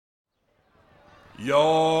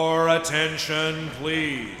Your attention,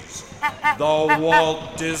 please. The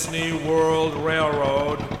Walt Disney World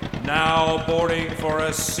Railroad now boarding for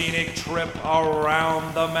a scenic trip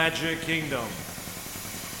around the Magic Kingdom.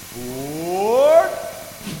 Board!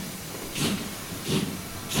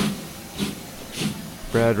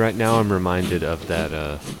 Brad, right now I'm reminded of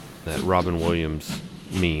that Robin Williams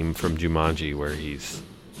meme from Jumanji where he's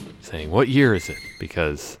saying, "What year is it?"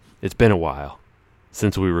 Because it's been a while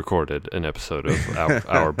since we recorded an episode of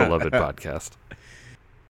our beloved podcast.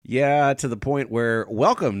 Yeah, to the point where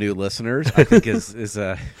welcome new listeners, I think is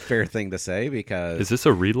a fair thing to say, because Is this a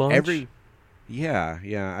relaunch?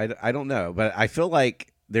 I don't know, but I feel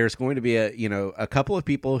like there's going to be a couple of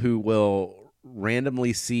people who will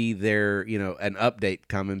randomly see their an update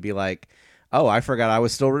come and be like, "Oh, I forgot I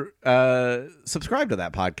was still subscribed to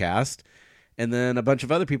that podcast." And then a bunch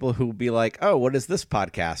of other people who will be like, "Oh, what is this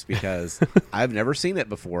podcast?" Because I've never seen it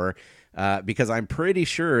before. Because I'm pretty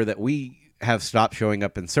sure that we have stopped showing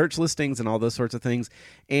up in search listings and all those sorts of things.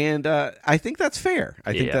 And I think that's fair.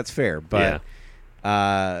 I think that's fair. But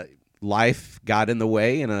life got in the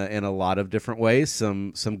way in a lot of different ways,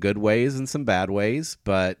 some good ways and some bad ways.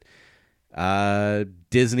 But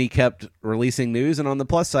Disney kept releasing news, and on the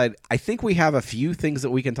plus side, I think we have a few things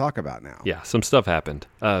that we can talk about now. Yeah, some stuff happened.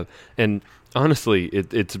 And honestly,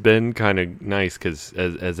 it's been kind of nice because,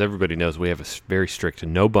 as everybody knows, we have a very strict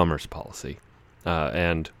no bummers policy.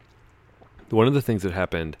 And one of the things that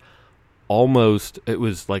happened almost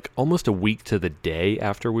a week to the day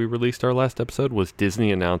after we released our last episode was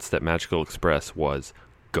Disney announced that Mearsical Express was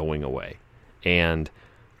going away. And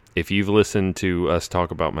if you've listened to us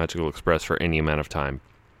talk about Mearsical Express for any amount of time,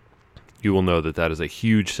 you will know that is a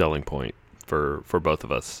huge selling point for both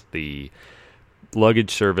of us. The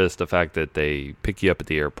luggage service, the fact that they pick you up at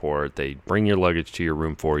the airport, they bring your luggage to your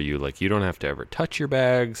room for you, like you don't have to ever touch your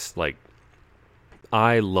bags. Like,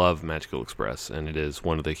 I love Mearsical Express, and it is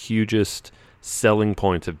one of the hugest selling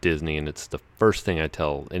points of Disney, and it's the first thing I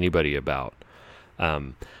tell anybody about.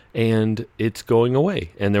 And it's going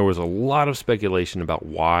away. And there was a lot of speculation about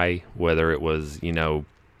why, whether it was,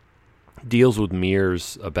 deals with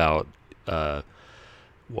Mears about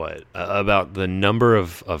about the number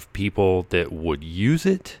of people that would use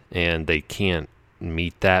it, and they can't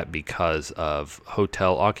meet that because of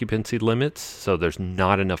hotel occupancy limits. So there's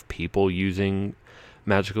not enough people using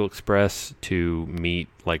Mearsical Express to meet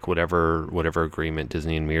like whatever agreement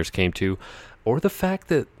Disney and Mears came to. Or the fact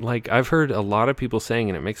that, like, I've heard a lot of people saying,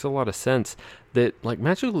 and it makes a lot of sense, that, like,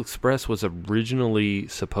 Mearsical Express was originally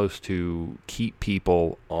supposed to keep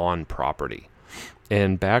people on property.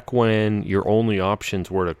 And back when your only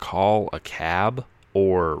options were to call a cab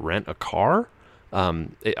or rent a car,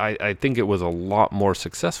 I think it was a lot more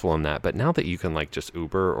successful in that. But now that you can, like, just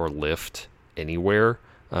Uber or Lyft anywhere,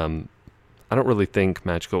 I don't really think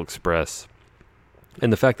Mearsical Express...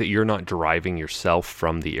 And the fact that you're not driving yourself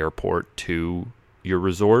from the airport to your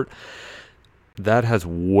resort, that has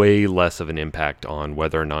way less of an impact on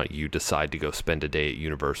whether or not you decide to go spend a day at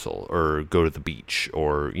Universal or go to the beach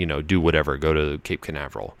or, do whatever, go to Cape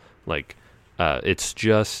Canaveral. Like, it's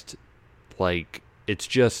just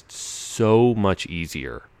so much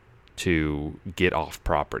easier to get off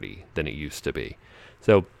property than it used to be.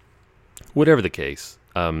 So, whatever the case,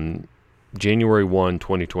 January 1,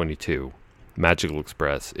 2022, Mearsical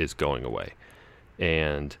Express is going away.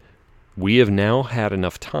 And we have now had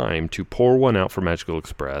enough time to pour one out for Mearsical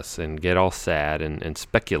Express and get all sad and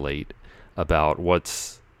speculate about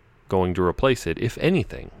what's going to replace it, if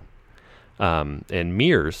anything. And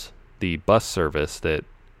Mears, the bus service that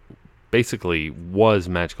basically was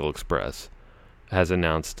Mearsical Express, has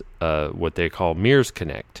announced what they call Mears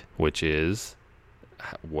Connect, which is,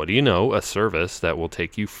 what do you know, a service that will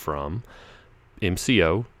take you from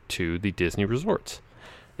MCO to the Disney resorts.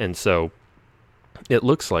 And so it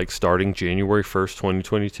looks like starting January 1st,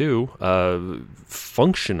 2022,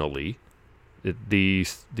 functionally, the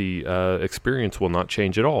experience will not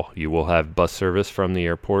change at all. You will have bus service from the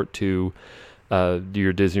airport to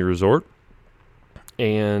your Disney resort.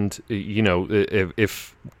 And,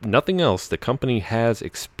 if nothing else, the company has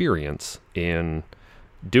experience in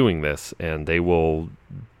doing this, and they will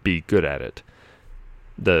be good at it.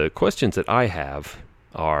 The questions that I have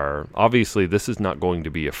are, obviously, this is not going to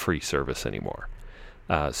be a free service anymore.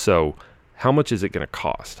 So how much is it going to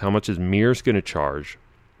cost? How much is Mears going to charge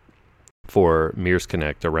for Mears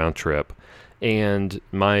Connect, a round trip? And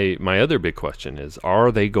my other big question is,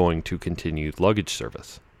 are they going to continue luggage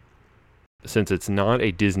service? Since it's not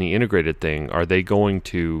a Disney integrated thing, are they going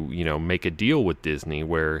to, make a deal with Disney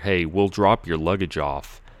where, hey, we'll drop your luggage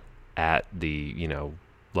off at the,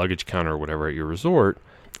 luggage counter or whatever at your resort,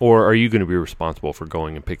 Or are you going to be responsible for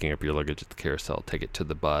going and picking up your luggage at the carousel, take it to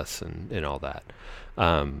the bus, and all that?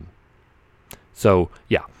 So,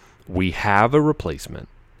 yeah, we have a replacement,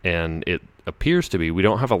 and it appears to be, we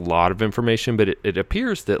don't have a lot of information, but it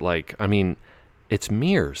appears that, like, I mean, it's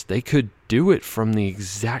Mears. They could do it from the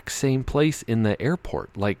exact same place in the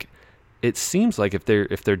airport. Like, it seems like if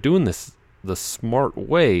they're doing this the smart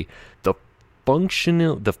way,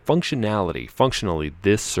 functionally,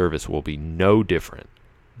 this service will be no different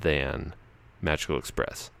than Mearsical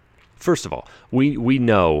Express. First of all, we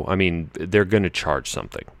know, I mean, they're going to charge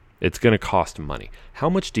something. It's going to cost money. How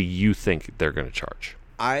much do you think they're going to charge?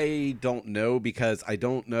 I don't know, because I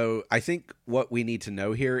don't know. I think what we need to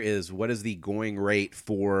know here is what is the going rate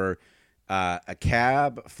for a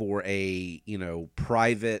cab, for a,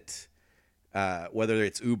 private, whether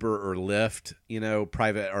it's Uber or Lyft,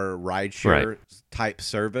 private or rideshare type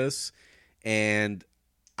service. And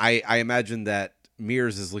I imagine that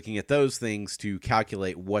Mears is looking at those things to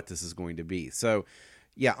calculate what this is going to be. So,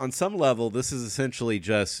 yeah, on some level, this is essentially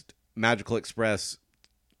just Mearsical Express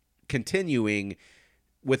continuing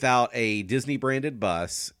without a Disney branded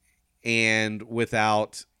bus and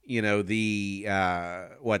without, the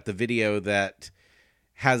video that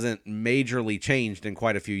hasn't majorly changed in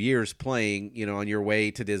quite a few years, playing, on your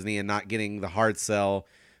way to Disney and not getting the hard sell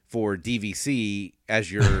for DVC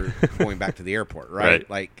as you're going back to the airport, right?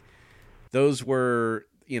 Like, those were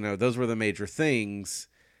the major things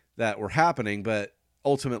that were happening, but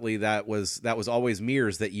ultimately that was always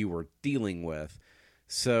Mears that you were dealing with.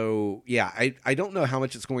 So, yeah, I don't know how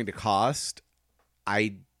much it's going to cost.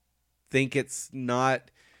 I think it's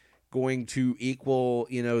not going to equal,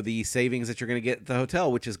 the savings that you're going to get at the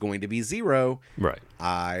hotel, which is going to be zero. Right.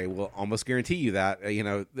 I will almost guarantee you that,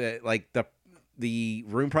 the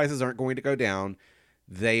room prices aren't going to go down.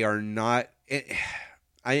 They are not.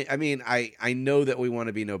 I know that we want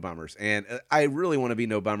to be no bummers, and I really want to be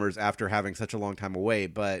no bummers after having such a long time away,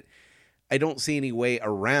 but I don't see any way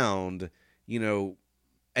around,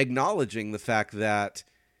 acknowledging the fact that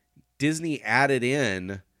Disney added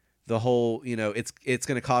in the whole, it's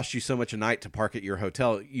going to cost you so much a night to park at your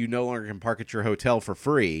hotel. You no longer can park at your hotel for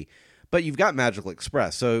free, but you've got Mearsical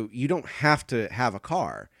Express, so you don't have to have a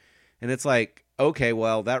car. And it's like, okay,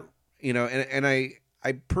 well, that,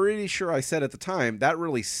 I'm pretty sure I said at the time that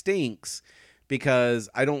really stinks, because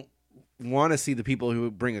I don't want to see the people who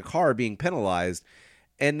bring a car being penalized.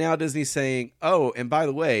 And now Disney's saying, oh, and by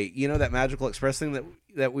the way, that Mearsical Express thing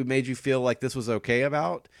that we made you feel like this was okay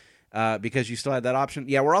about, because you still had that option.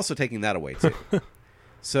 Yeah, we're also taking that away too.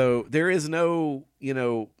 So there is no,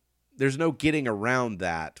 there's no getting around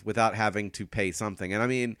that without having to pay something. And I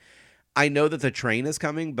mean, I know that the train is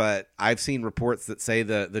coming, but I've seen reports that say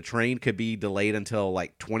the train could be delayed until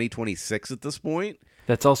like 2026 at this point.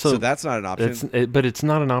 That's also, so that's not an option. But it's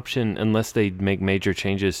not an option unless they make major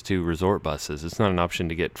changes to resort buses. It's not an option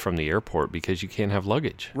to get from the airport because you can't have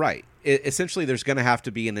luggage. Right. Essentially, there's going to have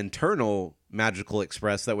to be an internal Mearsical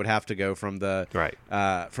Express that would have to go from the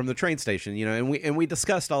train station. And we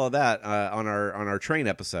discussed all of that on our train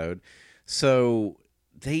episode. So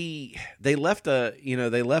they left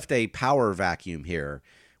a power vacuum here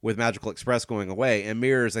with Mearsical Express going away, and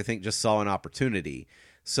Mears, I think, just saw an opportunity.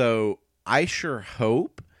 So I sure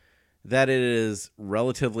hope that it is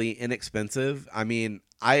relatively inexpensive. I mean,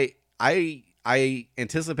 I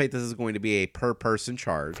anticipate this is going to be a per person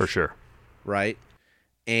charge for sure, right?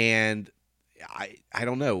 And I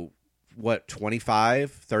don't know what,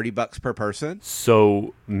 $25-$30 per person.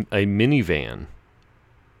 So a minivan.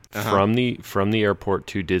 From the airport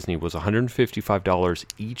to Disney was $155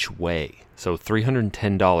 each way, so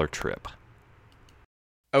 $310 trip.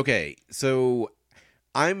 Okay, so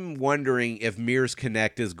I'm wondering if Mears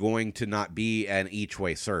Connect is going to not be an each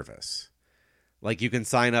way service. Like, you can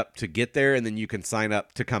sign up to get there and then you can sign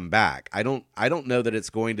up to come back. I don't know that it's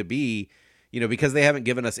going to be, because they haven't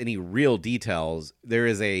given us any real details. There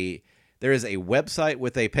is a website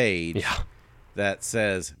with a page. Yeah. That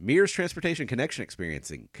says Mears Transportation Connection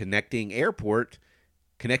Experiencing Connecting Airport.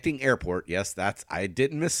 Yes, I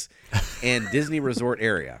didn't miss. And Disney Resort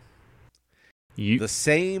Area. The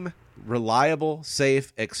same reliable,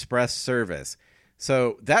 safe express service.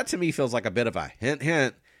 So that to me feels like a bit of a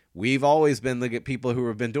hint. We've always been the people who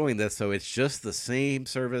have been doing this, so it's just the same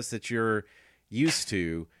service that you're used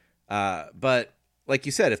to. But like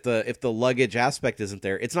you said, if the luggage aspect isn't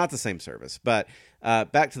there, it's not the same service. But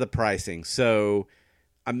back to the pricing. So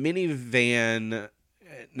a minivan,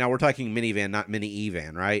 now we're talking minivan, not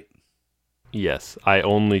mini-van, right? Yes, I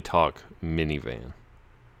only talk minivan.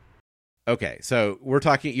 Okay, so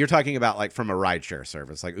you're talking about like from a rideshare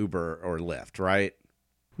service like Uber or Lyft, right?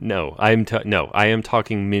 No, I am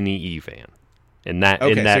talking mini E-van. In that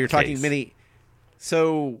Okay, in that so you're case. talking mini.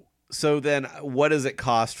 So then, what does it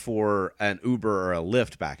cost for an Uber or a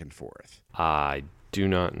Lyft back and forth? I do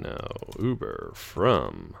not know. Uber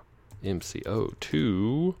from MCO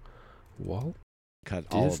to Walt Cut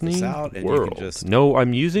all of Disney this out, and World. you can just No,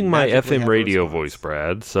 I'm using my magically FM have a radio response. voice,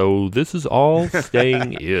 Brad, so this is all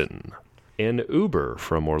staying in. An Uber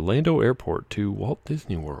from Orlando Airport to Walt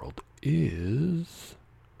Disney World is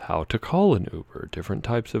how to call an Uber. Different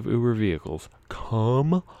types of Uber vehicles.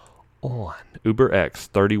 Come on. Uber X,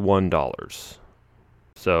 $31.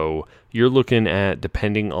 So you're looking at,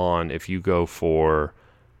 depending on if you go for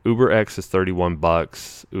Uber X is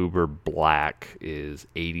 $31, Uber Black is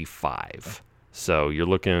 $85. So you're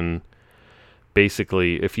looking,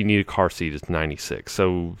 basically, if you need a car seat, it's $96.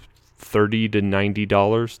 So $30 to $90,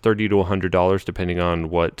 $30 to $100, depending on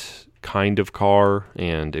what kind of car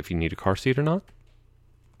and if you need a car seat or not.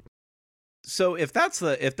 So if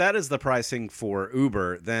that is the pricing for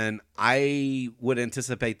Uber, then I would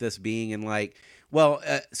anticipate this being in like, well,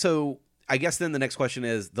 so I guess then the next question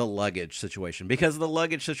is the luggage situation, because the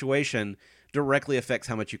luggage situation directly affects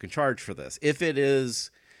how much you can charge for this. If it is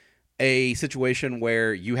a situation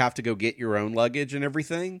where you have to go get your own luggage and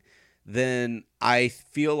everything, then I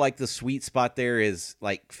feel like the sweet spot there is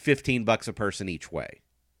like $15 a person each way.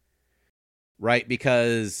 Right?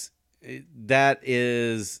 Because that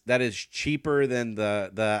is cheaper than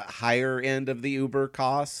the higher end of the Uber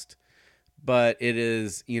cost, but it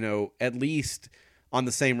is, at least on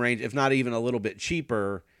the same range, if not even a little bit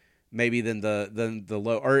cheaper, maybe than the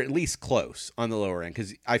low, or at least close on the lower end.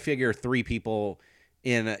 Because I figure 3 people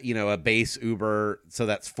in a base Uber, so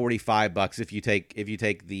that's $45 if you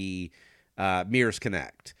take the Mears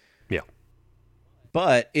Connect. Yeah.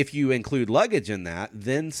 But if you include luggage in that,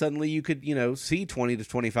 then suddenly you could, see $20 to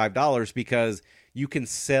 $25 because you can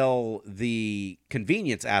sell the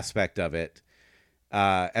convenience aspect of it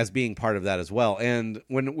as being part of that as well. And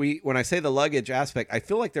when I say the luggage aspect, I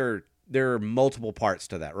feel like there are multiple parts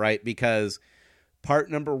to that, right? Because part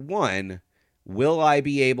number 1, will I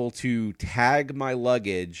be able to tag my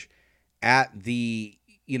luggage at the,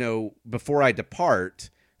 before I depart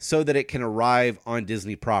so that it can arrive on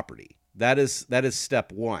Disney property? That is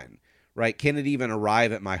step 1, right? Can it even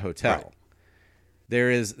arrive at my hotel? Right.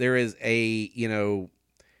 There is a,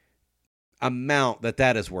 amount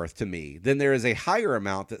that is worth to me. Then there is a higher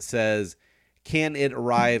amount that says, can it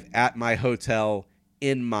arrive at my hotel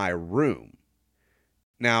in my room?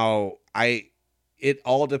 Now, it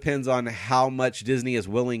all depends on how much Disney is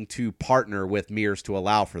willing to partner with Mears to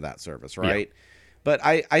allow for that service, right? Yeah. But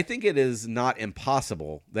I think it is not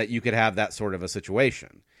impossible that you could have that sort of a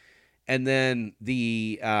situation. And then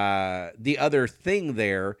the other thing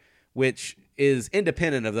there, which is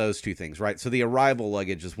independent of those two things, right? So the arrival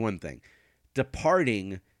luggage is one thing.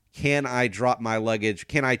 Departing, can I drop my luggage?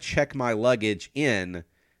 Can I check my luggage in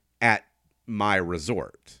at my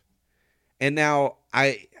resort? And now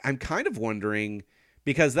I'm kind of wondering,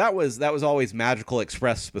 because that was always Mearsical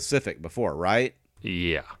Express specific before, right?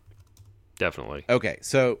 Yeah, definitely. Okay,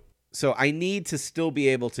 so I need to still be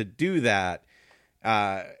able to do that.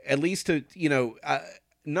 At least to,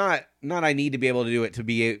 not I need to be able to do it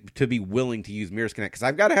to be willing to use Mears Connect, because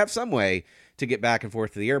I've got to have some way to get back and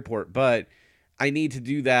forth to the airport, but I need to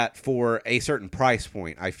do that for a certain price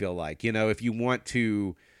point. I feel like, if you want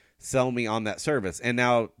to sell me on that service. And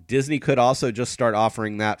now Disney could also just start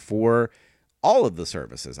offering that for all of the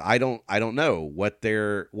services. I don't know what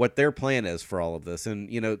their plan is for all of this. And,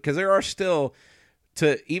 because there are still,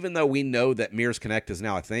 even though we know that Mears Connect is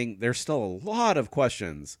now a thing, there's still a lot of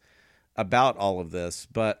questions about all of this.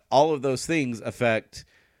 But all of those things affect,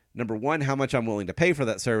 number 1, how much I'm willing to pay for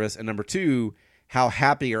that service, and number 2, how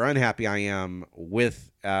happy or unhappy I am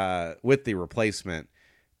with the replacement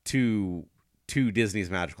to Disney's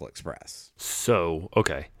Mearsical Express. So,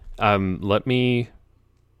 okay, I'm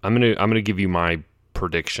gonna give you my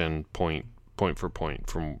prediction point for point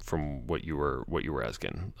from what you were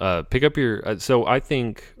asking. Pick up your. So I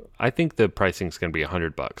think the pricing is going to be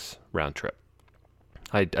 $100 round trip.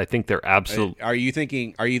 I think they're absolutely. Are you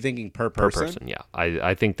thinking per person? Per person, yeah.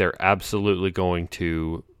 I think they're absolutely going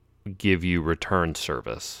to give you return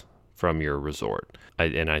service from your resort,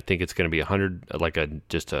 and I think it's going to be $100, like a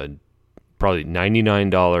probably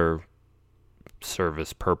 $99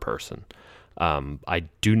 service per person. I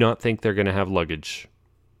do not think they're going to have luggage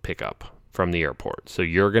pickup from the airport. So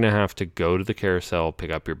you're going to have to go to the carousel,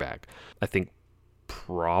 pick up your bag. I think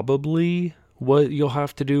probably what you'll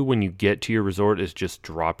have to do when you get to your resort is just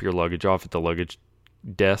drop your luggage off at the luggage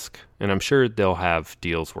desk, and I'm sure they'll have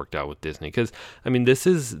deals worked out with Disney, because I mean this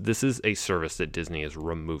is a service that Disney is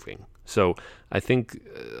removing. So I think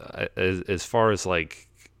as far as like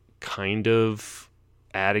kind of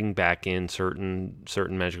adding back in certain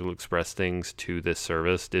Magical Express things to this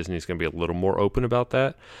service, Disney's going to be a little more open about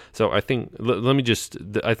that. So I think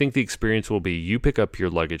I think the experience will be you pick up your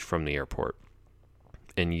luggage from the airport,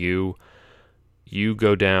 and you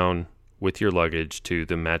go down with your luggage to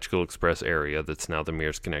the Magical Express area that's now the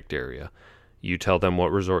Mears Connect area. You tell them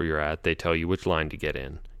what resort you're at. They tell you which line to get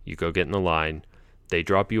in. You go get in the line. They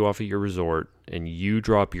drop you off at your resort, and you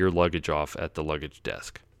drop your luggage off at the luggage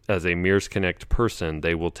desk. As a Mears Connect person,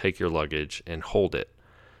 they will take your luggage and hold it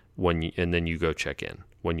and then you go check in.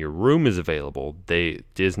 When your room is available,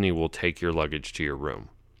 Disney will take your luggage to your room.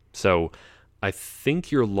 So I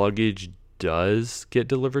think your luggage does get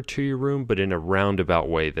delivered to your room, but in a roundabout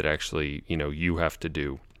way that actually, you have to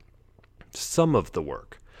do some of the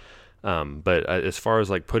work. But as far as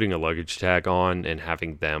like putting a luggage tag on and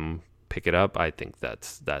having them pick it up, I think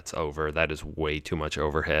that's over. That is way too much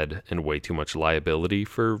overhead and way too much liability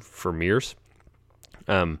for Mears.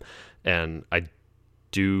 And I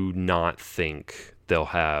do not think they'll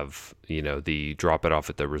have, the drop it off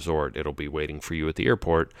at the resort. It'll be waiting for you at the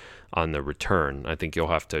airport on the return. I think you'll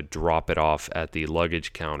have to drop it off at the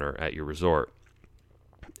luggage counter at your resort.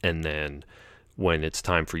 And then when it's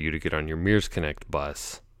time for you to get on your Mears Connect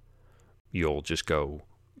bus, you'll just go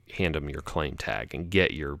hand them your claim tag and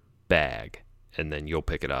get your bag, and then you'll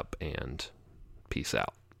pick it up and peace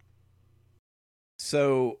out.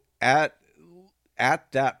 So at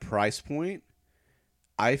that price point,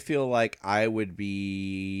 I feel like I would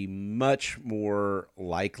be much more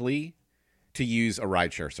likely to use a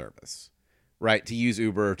rideshare service, right? To use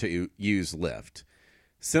Uber, to use Lyft,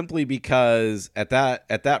 simply because at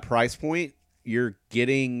that price point, you're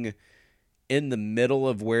getting in the middle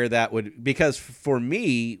of where that would, because for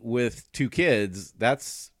me with 2 kids,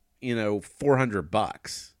 that's,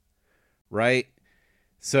 $400, right?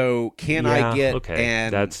 So can I get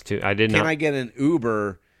I get an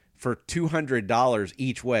Uber for $200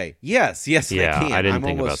 each way? Yes, I can. I didn't I'm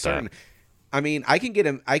think almost about certain. that. I mean, I can get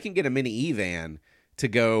a mini E-van to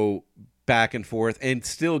go back and forth and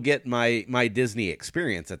still get my Disney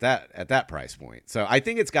experience at that price point. So I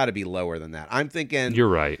think it's got to be lower than that. I'm thinking you're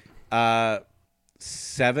right.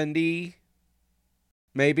 70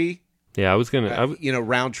 maybe. Yeah, I was gonna,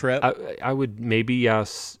 round trip. I would maybe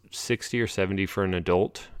 60 or 70 for an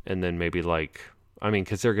adult, and then maybe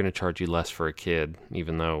because they're gonna charge you less for a kid,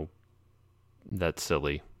 even though that's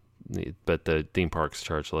silly. But the theme parks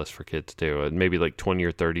charge less for kids too. Maybe like 20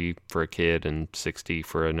 or 30 for a kid and 60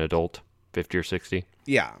 for an adult, 50 or 60.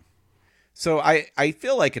 Yeah. So I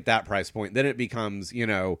feel like at that price point, then it becomes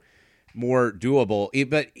more doable.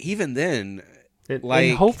 But even then.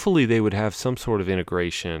 And hopefully they would have some sort of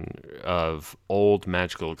integration of old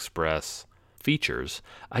Magical Express features.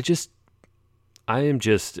 I don't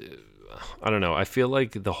know. I feel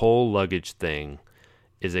like the whole luggage thing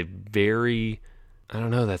is that's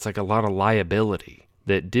like a lot of liability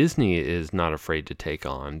that Disney is not afraid to take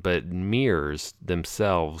on, but Mears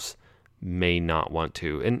themselves may not want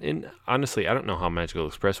to. And honestly, I don't know how Magical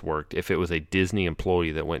Express worked. If it was a Disney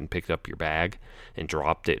employee that went and picked up your bag and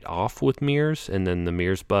dropped it off with Mears, and then the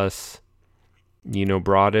Mears bus,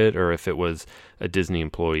 brought it, or if it was a Disney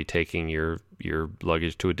employee taking your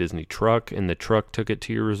luggage to a Disney truck and the truck took it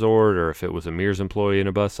to your resort, or if it was a Mears employee in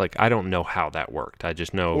a bus. Like, I don't know how that worked. I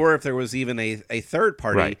just know. Or if there was even a third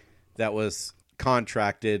party right. that was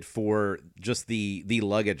contracted for just the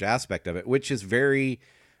luggage aspect of it, which is very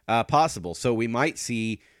possible. So we might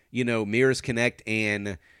see, Mears Connect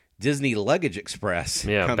and Disney Luggage Express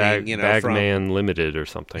coming, Bagman Limited or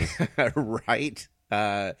something. Right.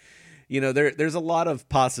 There's a lot of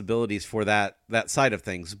possibilities for that side of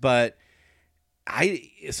things, but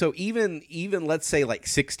even let's say like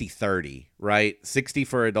 60-30, right? 60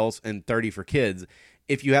 for adults and 30 for kids.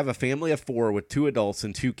 If you have a family of 4 with 2 adults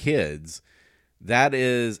and 2 kids, that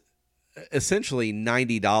is essentially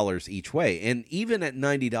 $90 each way. And even at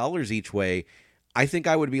 $90 each way, I think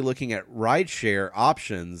I would be looking at rideshare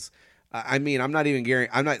options. I mean, I'm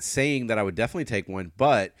not saying that I would definitely take one,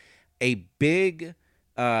 but a big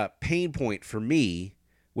pain point for me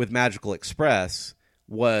with Magical Express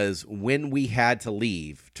was when we had to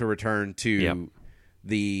leave to return to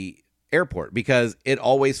the airport, because it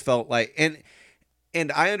always felt like,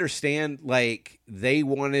 and I understand, like, they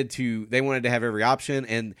wanted to have every option.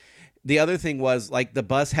 And the other thing was, like, the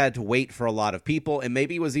bus had to wait for a lot of people, and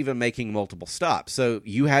maybe was even making multiple stops. So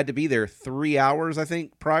you had to be there 3 hours, I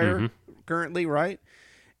think, prior, currently, right?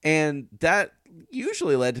 And that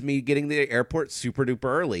usually led to me getting to the airport super duper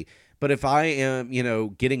early. But if I am,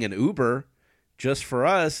 getting an Uber just for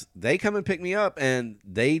us, they come and pick me up and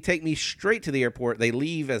they take me straight to the airport. They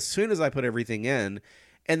leave as soon as I put everything in,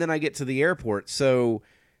 and then I get to the airport. So,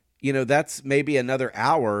 that's maybe another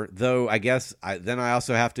hour, though I guess then I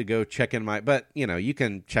also have to go check in but, you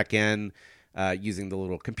can check in using the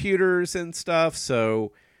little computers and stuff.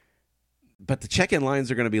 So, but the check-in lines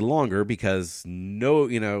are going to be longer because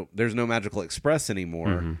there's no Magical Express anymore.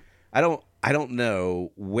 Mm-hmm. I don't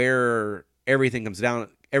know where everything comes down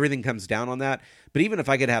on that. But even if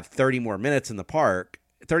I could have 30 more minutes in the park,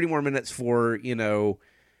 30 more minutes for,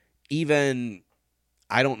 even,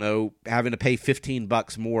 I don't know, having to pay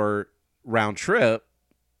 $15 more round trip,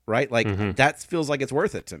 right? Like that feels like it's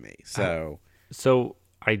worth it to me. So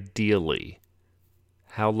ideally,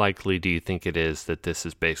 how likely do you think it is that this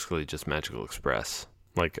is basically just Magical Express?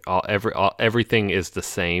 Like everything is the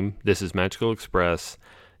same. This is Magical Express.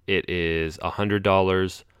 It is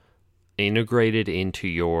 $100 integrated into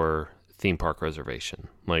your theme park reservation.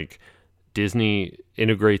 Like Disney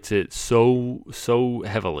integrates it so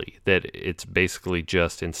heavily that it's basically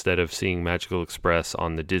just, instead of seeing Magical Express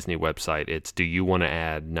on the Disney website, it's, do you want to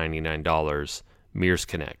add $99 Mears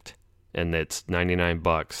Connect? And that's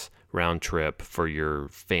 $99 round trip for your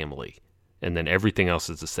family. And then everything else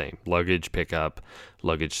is the same. Luggage pickup,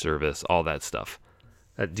 luggage service, all that stuff.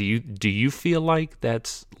 Do you feel like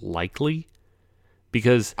that's likely?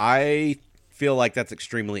 Because I feel like that's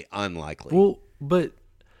extremely unlikely. Well, but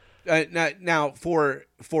now for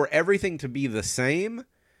everything to be the same,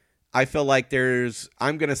 I feel like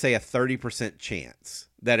I'm going to say a 30% chance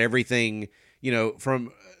that everything,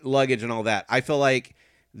 from luggage and all that. I feel like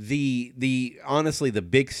honestly the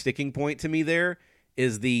big sticking point to me there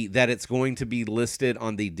is that it's going to be listed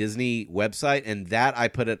on the Disney website, and that I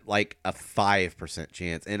put it like a 5%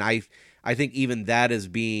 chance. And I think even that is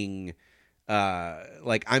being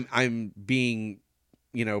I'm being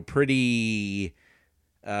pretty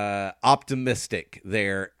optimistic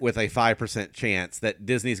there with a 5% chance that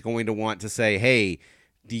Disney's going to want to say, hey,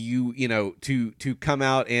 do you to come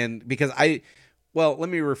out, and because well, let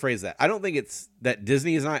me rephrase that. I don't think it's that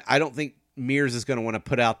Disney is not. I don't think Mears is going to want to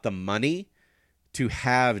put out the money to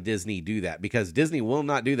have Disney do that, because Disney will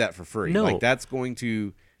not do that for free. No. Like, that's going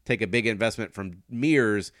to take a big investment from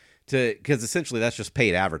Mears because essentially that's just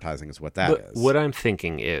paid advertising is what that is. What I'm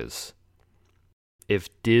thinking is, if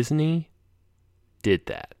Disney did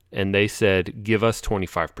that and they said, give us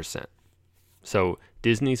 25%. So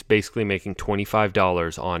Disney's basically making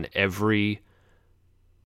 $25 on every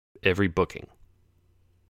booking.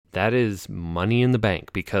 That is money in the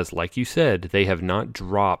bank, because like you said, they have not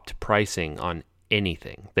dropped pricing on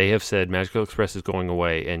anything. They have said Magical Express is going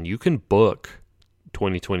away, and you can book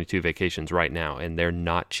 2022 vacations right now, and they're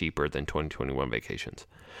not cheaper than 2021 vacations.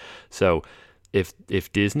 So if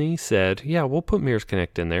Disney said, yeah, we'll put Mears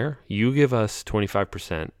Connect in there, you give us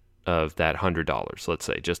 25% of that $100, let's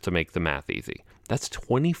say, just to make the math easy. That's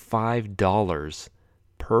 $25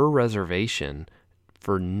 per reservation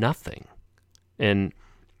for nothing. And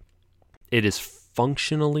it is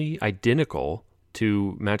functionally identical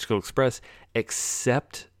to Magical Express,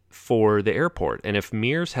 except for the airport. And if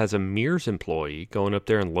Mears has a Mears employee going up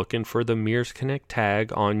there and looking for the Mears Connect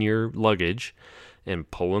tag on your luggage and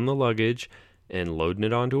pulling the luggage and loading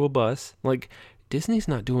it onto a bus, like, Disney's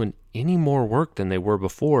not doing any more work than they were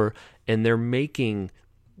before, and they're making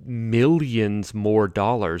millions more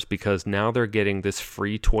dollars because now they're getting this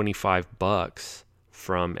free $25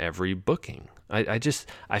 from every booking. I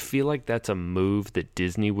feel like that's a move that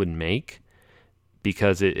Disney would make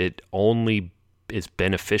because it only is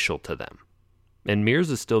beneficial to them. And Mears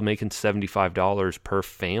is still making $75 per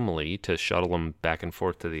family to shuttle them back and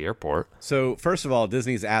forth to the airport. So, first of all,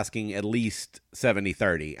 Disney's asking at least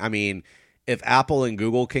 70-30. I mean, if Apple and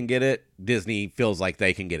Google can get it, Disney feels like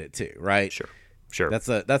they can get it too, right? Sure. That's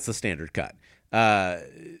the standard cut.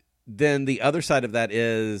 Then the other side of that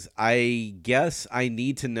is, I guess I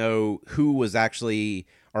need to know who was actually,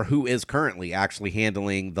 or who is currently actually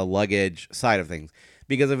handling the luggage side of things.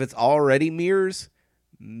 Because if it's already Mears,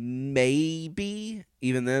 maybe,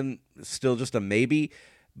 even then, still just a maybe.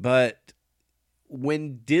 But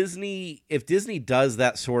if Disney does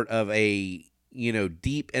that sort of a,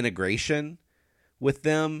 deep integration with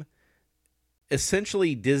them,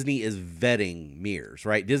 essentially Disney is vetting Mears,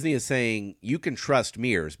 right? Disney is saying, you can trust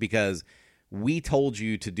Mears because we told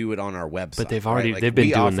you to do it on our website. But they've already, right? they've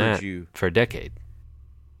been doing that for a decade.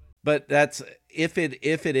 But that's if it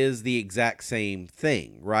is the exact same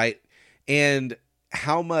thing, right? And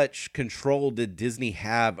how much control did Disney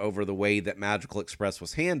have over the way that Magical Express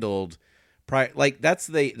was handled like that's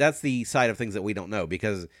the side of things that we don't know,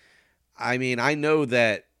 because I mean, I know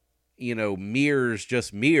that, Mears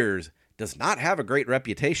does not have a great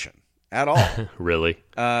reputation at all. Really?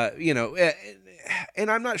 And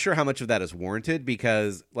I'm not sure how much of that is warranted,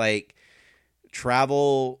 because like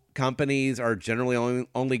travel companies are generally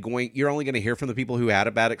you're only going to hear from the people who had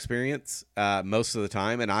a bad experience most of the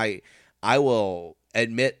time. And I will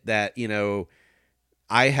admit that,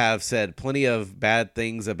 I have said plenty of bad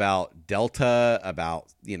things about Delta,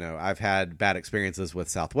 I've had bad experiences with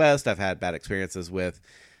Southwest. I've had bad experiences with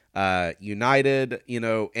United,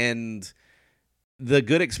 and the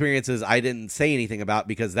good experiences I didn't say anything about,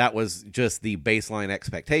 because that was just the baseline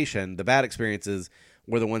expectation. The bad experiences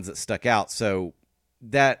were the ones that stuck out. So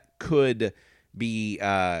that could be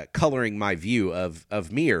coloring my view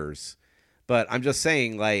of Mears. But I'm just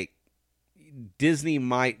saying, like, Disney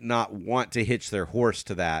might not want to hitch their horse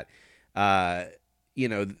to that.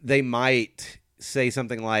 They might say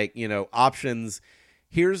something like, options.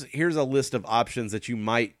 Here's a list of options that you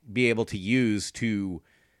might be able to use to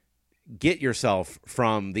get yourself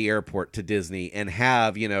from the airport to Disney, and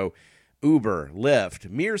have, Uber, Lyft,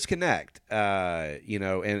 Mears Connect,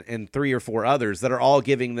 and 3 or 4 others that are all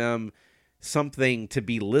giving them something to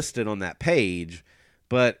be listed on that page.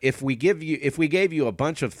 But if we gave you a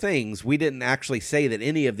bunch of things, we didn't actually say that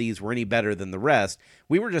any of these were any better than the rest.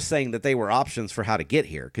 We were just saying that they were options for how to get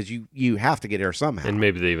here, because you have to get here somehow. And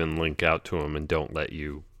maybe they even link out to them and don't let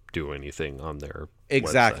you do anything on their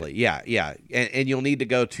exactly website. Yeah. And you'll need to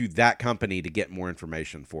go to that company to get more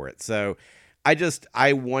information for it. So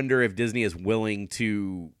I wonder if Disney is willing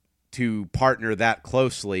to partner that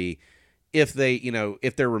closely, if they,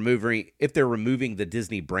 if they're removing the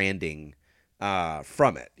Disney branding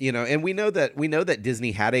from it, and we know that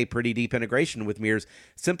Disney had a pretty deep integration with Mears,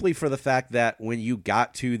 simply for the fact that when you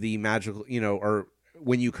got to the Magical, or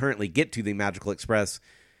when you currently get to the Magical Express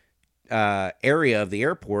area of the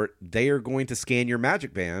airport, they are going to scan your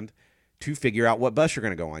Magic Band to figure out what bus you're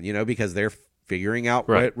going to go on, because they're figuring out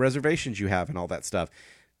what reservations you have and all that stuff.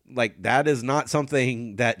 Like, that is not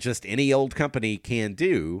something that just any old company can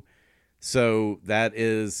do. So that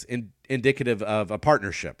is indicative of a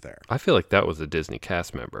partnership there. I feel like that was a Disney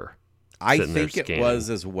cast member. I think it was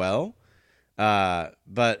as well.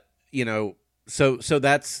 But so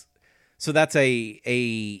that's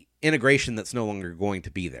a integration that's no longer going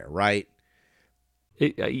to be there, right?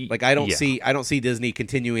 I don't see Disney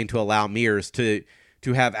continuing to allow Mears to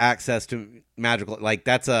have access to Magical. Like,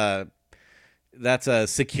 that's a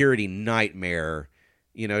security nightmare,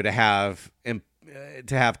 to have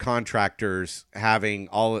contractors having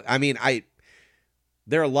all. I mean,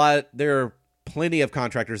 there are plenty of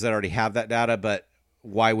contractors that already have that data, but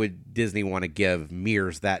why would Disney want to give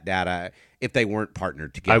Mears that data if they weren't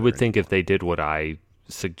partnered together? I would think if they did what I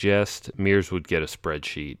suggest, Mears would get a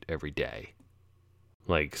spreadsheet every day.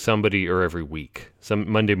 Like somebody, or every week.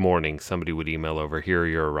 Some Monday morning, somebody would email over, here are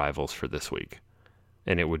your arrivals for this week.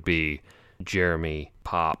 And it would be Jeremy,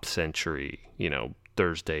 Pop, Century,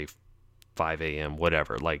 Thursday, 5 a.m.,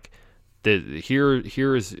 whatever. Like,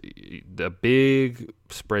 here is the big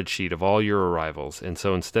spreadsheet of all your arrivals. And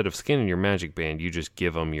so instead of scanning your Magic Band, you just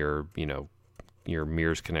give them your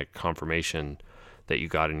Mears Connect confirmation that you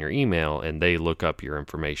got in your email, and they look up your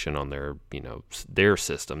information on their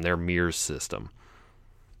system, their Mears system.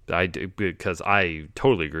 Because I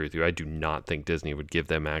totally agree with you. I do not think Disney would give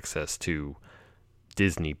them access to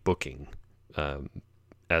Disney booking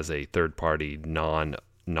as a third-party,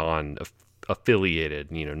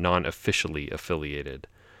 non-affiliated, non-officially affiliated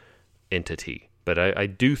entity. But I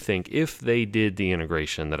do think if they did the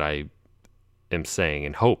integration that I am saying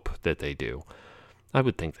and hope that they do, I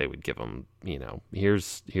would think they would give them,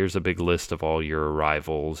 here's a big list of all your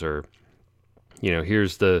arrivals, or,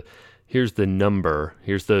 here's the number,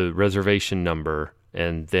 here's the reservation number,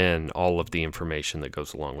 and then all of the information that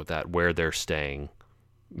goes along with that, where they're staying,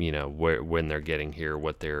 when they're getting here,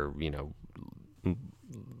 what their,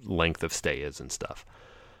 length of stay is and stuff.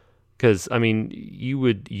 Because, I mean, you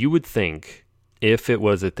would think, if it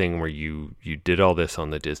was a thing where you did all this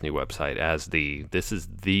on the Disney website as this is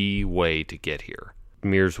the way to get here,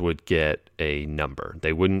 Mears would get a number.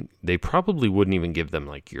 They probably wouldn't even give them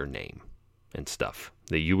like your name and stuff.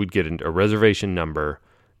 That you would get a reservation number,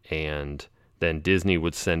 and then Disney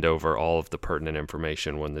would send over all of the pertinent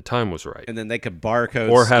information when the time was right. And then they could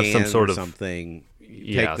barcode or have some sort of something.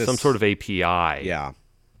 Some sort of API. Yeah.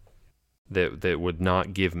 That would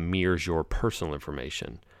not give Mears your personal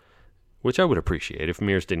information, which I would appreciate if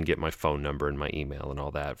Mears didn't get my phone number and my email and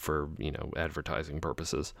all that for, advertising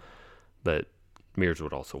purposes. But Mears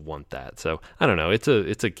would also want that. So I don't know. It's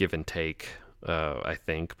a give and take, I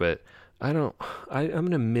think. But I'm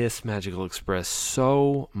going to miss Magical Express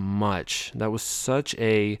so much. That was such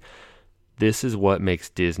a, this is what makes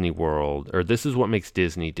Disney World, or this is what makes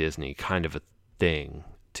Disney Disney kind of a thing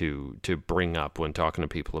to bring up when talking to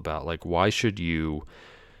people about, like, why should you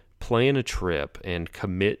plan a trip and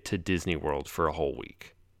commit to Disney World for a whole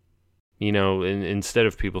week? Instead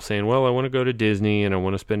of people saying, well, I want to go to Disney and I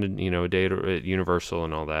want to spend a day at Universal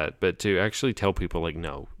and all that, but to actually tell people, like,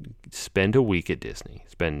 no, spend a week at Disney,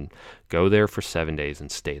 go there for 7 days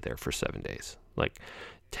and stay there for 7 days. Like,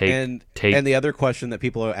 and the other question that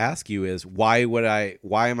people ask you is, why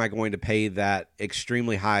am I going to pay that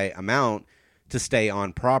extremely high amount to stay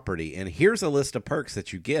on property? And here's a list of perks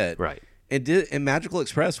that you get. Right. And Magical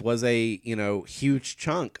Express was a, huge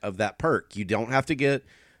chunk of that perk. You don't have to get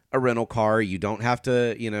a rental car. You don't have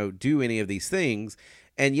to, do any of these things.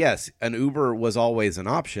 And yes, an Uber was always an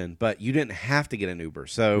option, but you didn't have to get an Uber.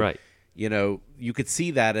 So, right. You could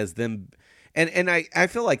see that as them. And I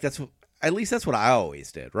feel like at least that's what I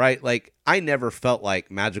always did, right? Like, I never felt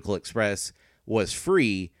like Magical Express was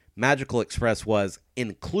free. Magical Express was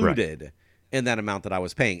included in that amount that I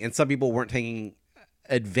was paying. And some people weren't taking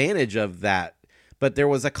advantage of that, but there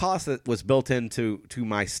was a cost that was built into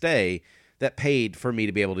my stay that paid for me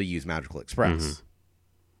to be able to use Magical Express. Mm-hmm.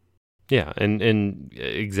 Yeah, and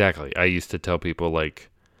exactly. I used to tell people, like,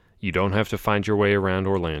 you don't have to find your way around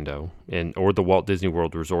Orlando or the Walt Disney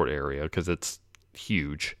World Resort area because it's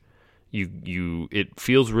huge. It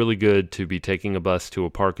feels really good to be taking a bus to a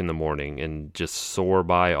park in the morning and just soar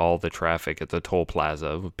by all the traffic at the toll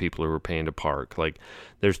plaza with people who are paying to park. Like,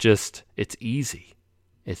 it's easy.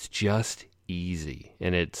 It's just easy,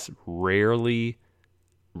 and it's rarely.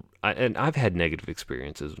 And I've had negative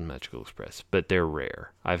experiences with Magical Express, but they're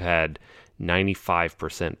rare. I've had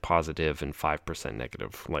 95% positive and 5%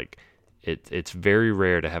 negative. Like, it's very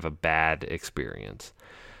rare to have a bad experience.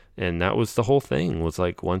 And that was the whole thing, was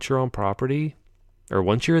like, once you're on property or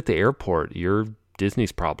once you're at the airport, you're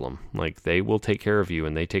Disney's problem. Like, they will take care of you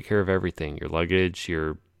and they take care of everything. Your luggage,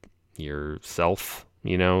 your self,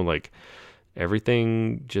 like,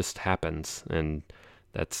 everything just happens. And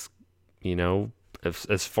that's,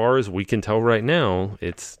 as far as we can tell right now,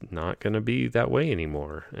 it's not going to be that way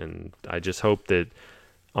anymore. And I just hope that,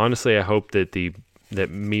 honestly, I hope that that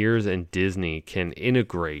Mears and Disney can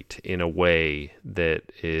integrate in a way that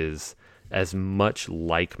is as much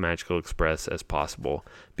like Magical Express as possible.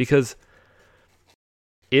 Because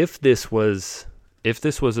if this was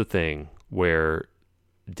a thing where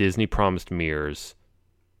Disney promised Mears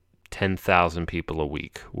 10,000 people a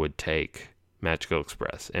week would take Magical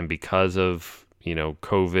Express, and because of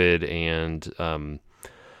COVID and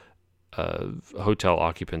hotel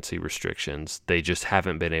occupancy restrictions, they just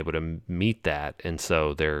haven't been able to meet that, and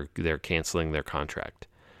so they're canceling their contract.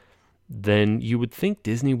 Then you would think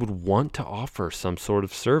Disney would want to offer some sort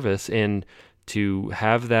of service, and to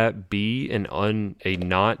have that be a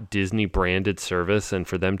not Disney branded service, and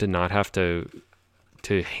for them to not have to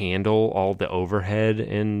handle all the overhead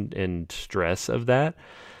and stress of that,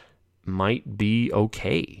 might be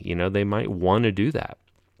okay. They might want to do that.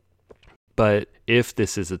 But if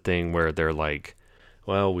this is a thing where they're like,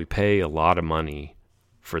 well, we pay a lot of money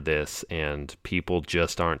for this and people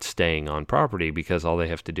just aren't staying on property because all they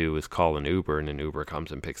have to do is call an Uber and an Uber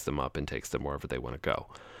comes and picks them up and takes them wherever they want to go.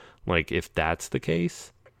 Like, if that's the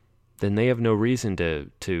case, then they have no reason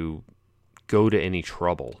to go to any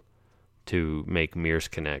trouble to make Mears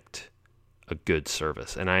Connect a good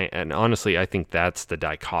service. And honestly, I think that's the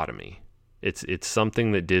dichotomy. It's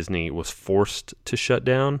something that Disney was forced to shut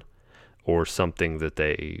down, or something that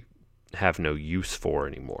they have no use for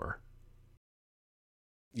anymore.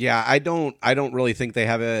 Yeah, I don't really think they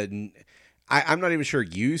have I'm not even sure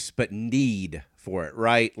use, but need for it,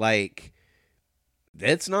 right? Like,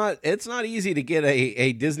 it's not easy to get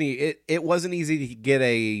a Disney. It wasn't easy to get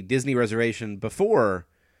a Disney reservation before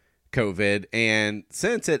COVID, and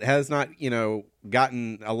since it has not,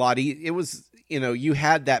 gotten a lot it was, you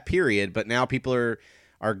had that period, but now people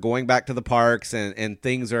are going back to the parks, and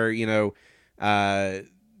things are,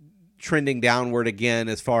 trending downward again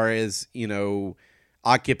as far as,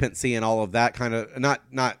 occupancy and all of that kind of,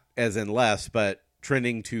 not as in less, but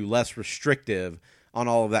trending to less restrictive on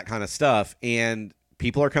all of that kind of stuff. And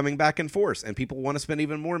people are coming back in force, and people want to spend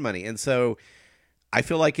even more money. And so I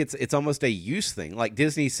feel like it's almost a use thing. Like,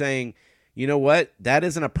 Disney's saying, you know what, that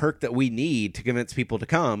isn't a perk that we need to convince people to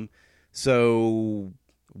come. So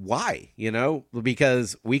why?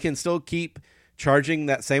 Because we can still keep charging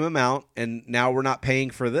that same amount, and now we're not paying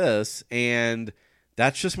for this, and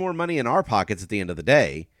that's just more money in our pockets at the end of the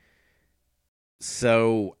day.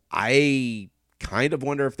 So I kind of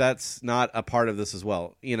wonder if that's not a part of this as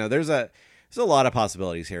well. There's a lot of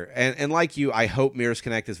possibilities here. And like you, I hope Mirrors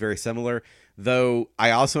Connect is very similar, though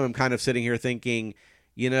I also am kind of sitting here thinking,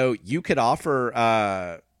 you could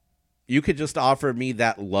just offer me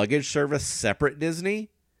that luggage service separate Disney,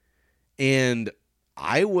 and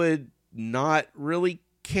I would not really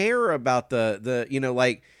care about the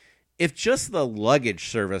like, if just the luggage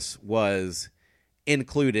service was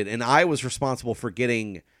included and I was responsible for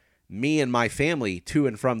getting me and my family to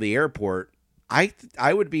and from the airport, I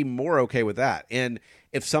would be more okay with that. And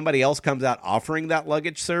if somebody else comes out offering that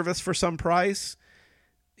luggage service for some price,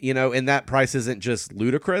 and that price isn't just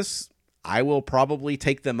ludicrous, I will probably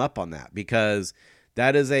take them up on that, because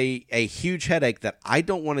that is a huge headache that I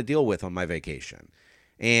don't want to deal with on my vacation.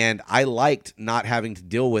 And I liked not having to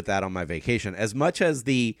deal with that on my vacation. As much as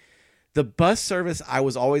the bus service, I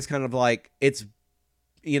was always kind of like, it's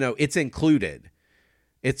included.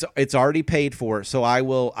 It's already paid for, so I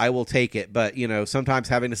will take it. But, sometimes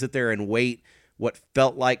having to sit there and wait what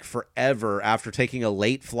felt like forever after taking a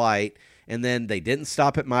late flight, and then they didn't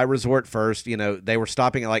stop at my resort first. They were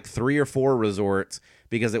stopping at like 3 or 4 resorts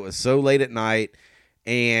because it was so late at night.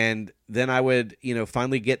 And then I would,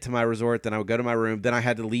 finally get to my resort. Then I would go to my room. Then I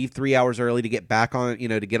had to leave 3 hours early to get back on,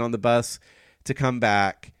 to get on the bus to come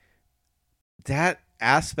back. That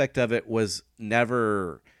aspect of it was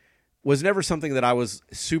never something that I was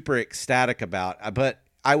super ecstatic about. But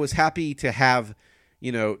I was happy to have,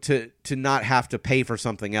 to not have to pay for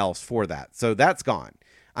something else for that. So that's gone.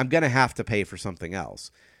 I'm going to have to pay for something else.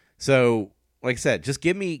 So, like I said, just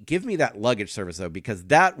give me that luggage service, though, because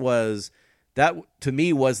that to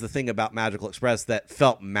me was the thing about Magical Express that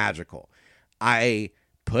felt magical. I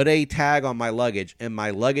put a tag on my luggage, and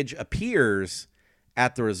my luggage appears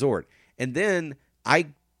at the resort. And then I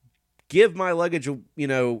give my luggage,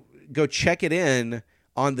 go check it in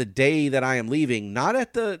on the day that I am leaving, not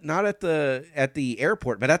at the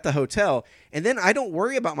airport, but at the hotel. And then I don't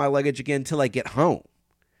worry about my luggage again until I get home.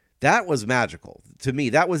 That was magical to me.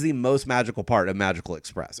 That was the most magical part of Magical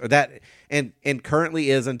Express, or that, and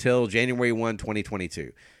currently is until January 1,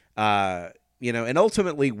 2022. And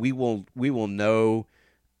ultimately we will know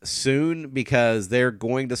soon, because they're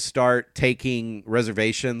going to start taking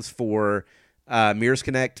reservations for Mears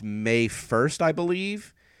Connect May 1st, I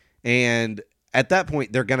believe. And at that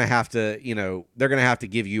point, they're going to have to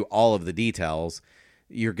give you all of the details.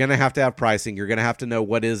 You're going to have pricing. You're going to have to know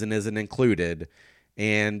what is and isn't included.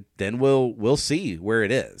 And then we'll see where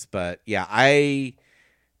it is. But yeah, I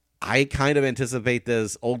kind of anticipate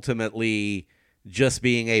this ultimately just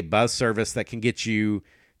being a bus service that can get you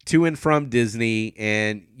to and from Disney,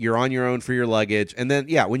 and you're on your own for your luggage. And then,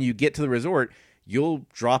 yeah, when you get to the resort, you'll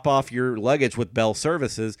drop off your luggage with Bell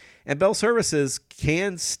Services, and Bell Services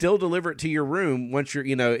can still deliver it to your room once you're,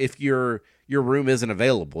 if your room isn't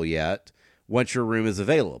available yet, once your room is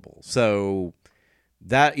available. So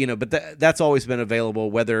that, but that's always been available,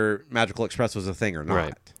 whether Magical Express was a thing or not.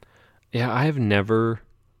 Right. Yeah, I have never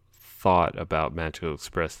thought about Magical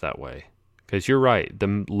Express that way, because you're right.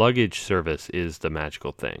 The luggage service is the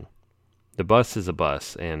magical thing. The bus is a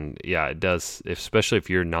bus, and yeah, it does, especially if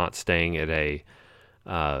you're not staying at a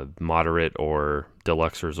moderate or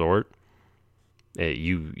deluxe resort.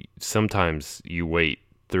 Sometimes you wait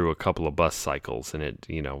through a couple of bus cycles, and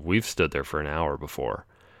we've stood there for an hour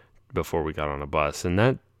before we got on a bus, and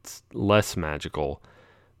that's less magical.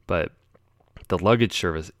 But the luggage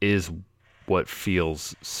service is what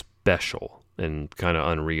feels special and kind of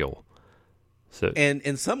unreal. So, and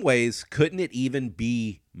in some ways, couldn't it even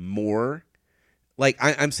be more? Like,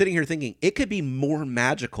 I'm sitting here thinking it could be more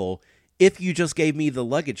magical if you just gave me the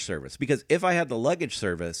luggage service. Because if I had the luggage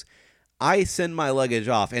service, I send my luggage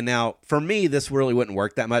off. And now, for me, this really wouldn't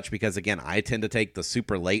work that much because, again, I tend to take the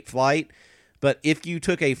super late flight. But if you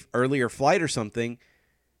took a earlier flight or something,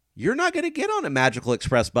 you're not going to get on a Magical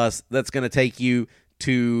Express bus that's going to take you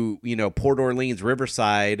to, Port Orleans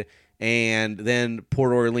Riverside, and then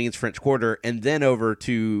Port Orleans French Quarter, and then over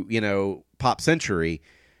to, Pop Century.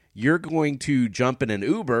 You're going to jump in an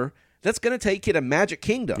Uber that's going to take you to Magic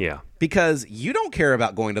Kingdom. Yeah. Because you don't care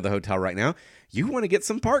about going to the hotel right now. You want to get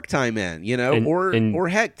some park time in, or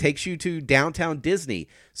heck, takes you to downtown Disney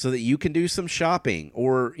so that you can do some shopping,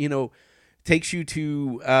 or, takes you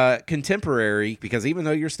to Contemporary, because even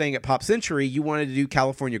though you're staying at Pop Century, you wanted to do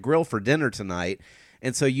California Grill for dinner tonight.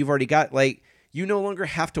 And so you've already got, you no longer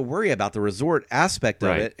have to worry about the resort aspect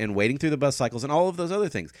of it and waiting through the bus cycles and all of those other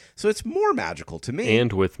things. So it's more magical to me.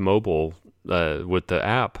 And with mobile, with the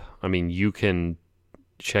app, you can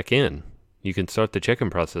check in. You can start the check-in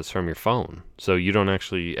process from your phone. So you don't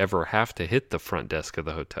actually ever have to hit the front desk of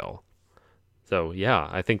the hotel. So yeah,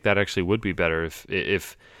 I think that actually would be better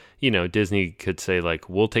if Disney could say like,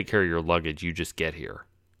 we'll take care of your luggage, you just get here.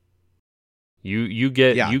 You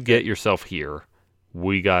get yourself here.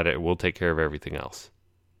 We got it. We'll take care of everything else.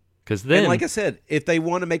 Because then, and like I said, if they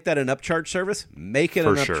want to make that an upcharge service, make it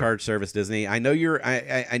an upcharge service, Disney. I know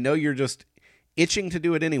I know you're just itching to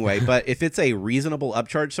do it anyway, but if it's a reasonable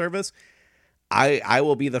upcharge service, I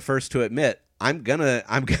will be the first to admit I'm gonna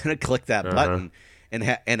click that button and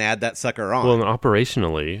add that sucker on. Well, and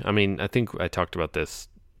operationally, I mean, I think I talked about this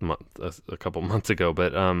a couple months ago,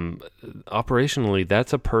 but operationally,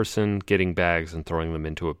 that's a person getting bags and throwing them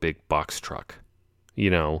into a big box truck,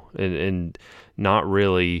 and not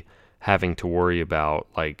really having to worry about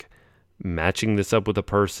like matching this up with a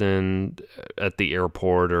person at the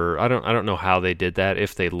airport, or I don't know how they did that,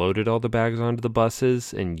 if they loaded all the bags onto the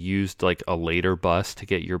buses and used like a later bus to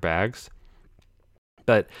get your bags.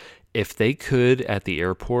 But if they could at the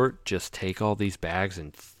airport just take all these bags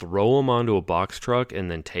and throw them onto a box truck and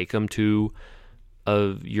then take them to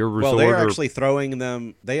your resort. Well, they're actually throwing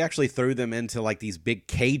them. They actually threw them into like these big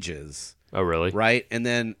cages. Oh, really? Right, and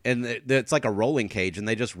it's like a rolling cage, and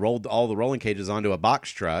they just rolled all the rolling cages onto a box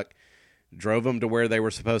truck, drove them to where they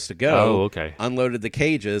were supposed to go. Oh, okay. Unloaded the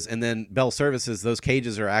cages, and then Bell Services, those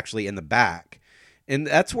cages are actually in the back, and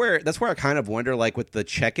that's where I kind of wonder, like with the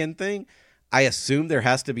check-in thing. I assume there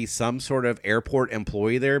has to be some sort of airport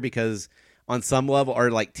employee there, because on some level, or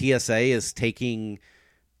like TSA is taking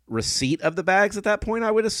receipt of the bags at that point,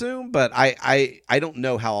 I would assume. But I don't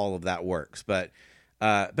know how all of that works. But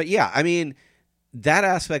yeah, I mean, that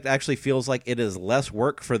aspect actually feels like it is less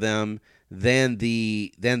work for them than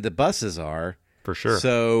the buses are. For sure.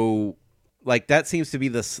 So like that seems to be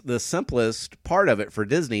the simplest part of it for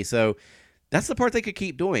Disney. So that's the part they could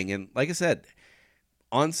keep doing. And like I said,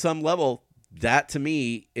 on some level, that to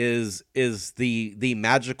me is the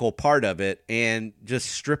magical part of it, and just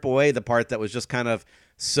strip away the part that was just kind of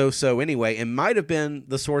so anyway, and might have been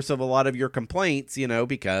the source of a lot of your complaints,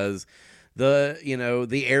 because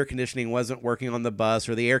the air conditioning wasn't working on the bus,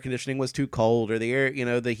 or the air conditioning was too cold, or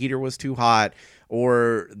the heater was too hot,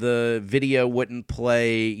 or the video wouldn't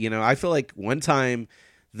play. I feel like one time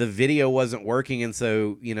the video wasn't working, and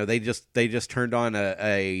so they just turned on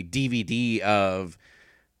a DVD of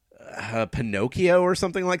Pinocchio or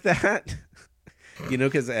something like that.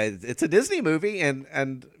 Because it's a Disney movie, and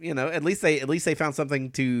at least they found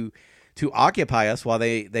something to occupy us while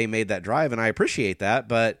they made that drive, and I appreciate that.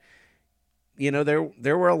 But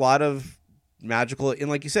there were a lot of magical, and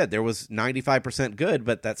like you said, there was 95% good,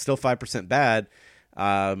 but that's still 5% bad.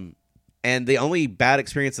 And the only bad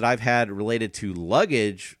experience that I've had related to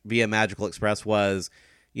luggage via Magical Express was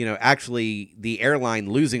actually the airline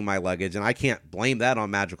losing my luggage, and I can't blame that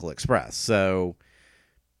on Magical Express. So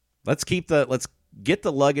let's get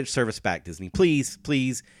the luggage service back, Disney. Please.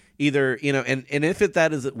 Either, and if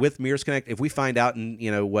that is with Mears Connect, if we find out in,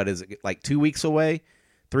 what is it, like 2 weeks away,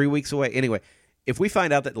 3 weeks away? Anyway, if we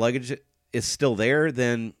find out that luggage is still there,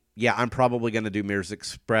 then yeah, I'm probably going to do Mears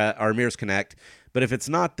Express or Mears Connect. But if it's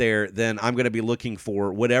not there, then I'm going to be looking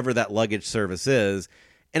for whatever that luggage service is.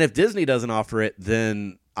 And if Disney doesn't offer it,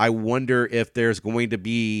 then I wonder if there's going to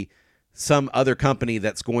be some other company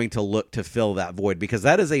that's going to look to fill that void, because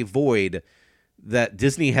that is a void that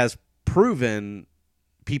Disney has proven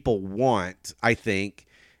people want, I think,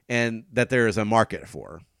 and that there is a market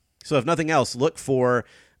for. So if nothing else, look for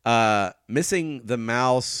Missing the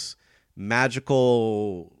Mouse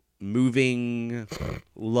magical moving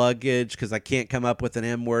luggage, because I can't come up with an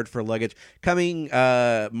M word for luggage, coming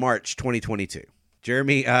March 2022.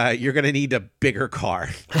 Jeremy, you're going to need a bigger car.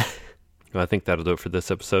 Well, I think that'll do it for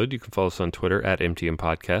this episode. You can follow us on Twitter at MTM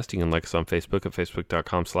Podcast. You can like us on Facebook at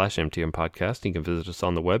facebook.com/MTM Podcast. You can visit us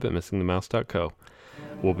on the web at missingthemouse.co.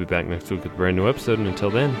 We'll be back next week with a brand new episode, and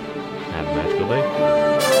until then, have a magical day.